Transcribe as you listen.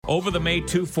over the May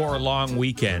 2-4 long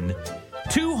weekend,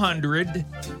 200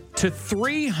 to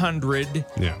 300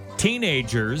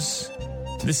 teenagers.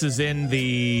 This is in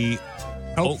the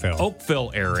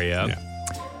Oakville area. Yeah.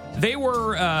 They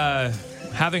were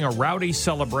having a rowdy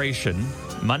celebration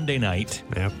Monday night,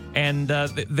 and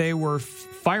they were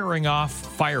firing off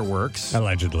fireworks.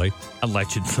 Allegedly.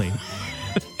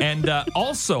 And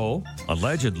also,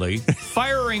 allegedly,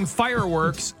 firing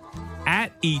fireworks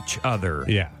at each other.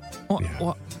 Yeah.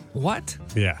 What?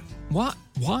 Yeah. What?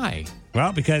 Why?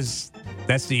 Well, because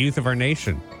that's the youth of our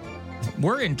nation.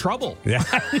 We're in trouble. Yeah.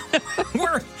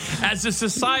 As a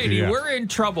society, we're in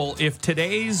trouble if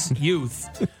today's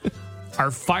youth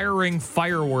are firing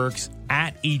fireworks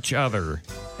at each other.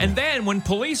 And then when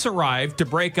police arrived to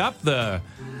break up the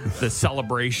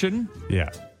celebration,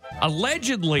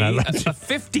 allegedly a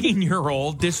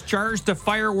 15-year-old discharged a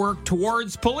firework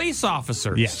towards police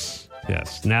officers. Yes.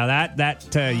 Now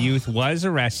that youth was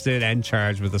arrested and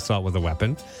charged with assault with a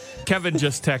weapon. Kevin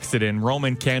just texted in,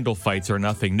 Roman candle fights are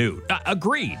nothing new.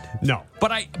 Agreed. No.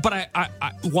 But I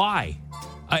why?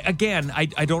 I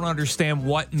don't understand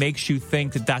what makes you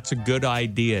think that that's a good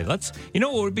idea. What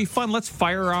would be fun? Let's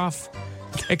fire off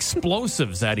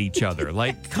explosives at each other.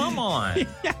 Like, come on.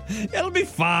 Yeah, it'll be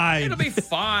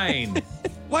fine.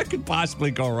 What could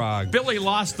possibly go wrong? Billy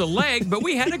lost a leg, but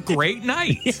we had a great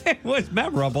night. It was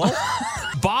memorable.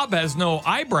 Bob has no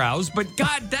eyebrows, but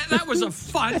God, that was a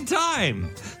fun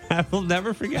time. I will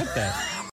never forget that.